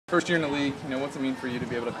First year in the league, what's it mean for you to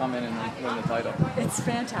be able to come in and win the title? It's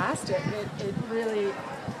fantastic. It really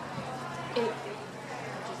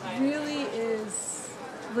is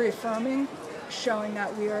reaffirming, showing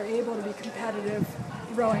that we are able to be competitive,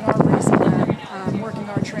 rowing our race plan, working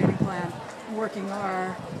our training plan, working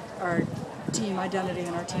our team identity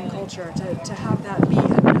and our team culture. To have that be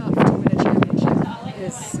enough to win a championship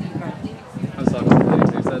is incredible. I was talking to the ladies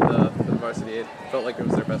who said for the varsity, it felt like it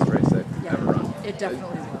was their best race they've ever run. It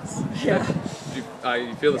definitely was. Yeah.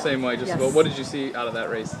 You feel the same way? Yes. Well, what did you see out of that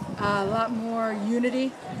race? A lot more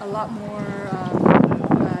unity, a lot more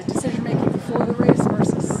decision making before the race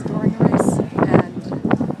versus during the race,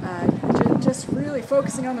 and just really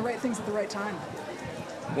focusing on the right things at the right time.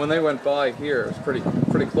 When they went by here, it was pretty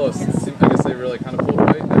close. Yes. I guess they really kind of pulled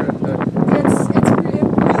away there. It really is. I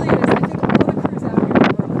think all the crews out here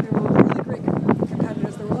they were really great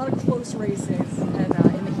competitors. There were a lot of close races and in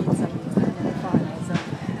the heats and in the finals,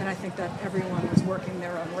 and I think that everyone was working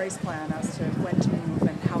their own race plan as to when to move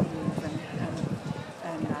and how to move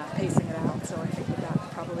and pacing it out. So I think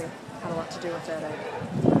that probably had a lot to do with it.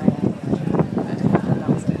 That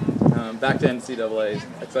was it. Back to NCAA.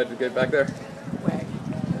 Excited to get back there? Way.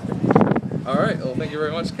 All right. Well, thank you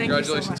very much. Thank you so much.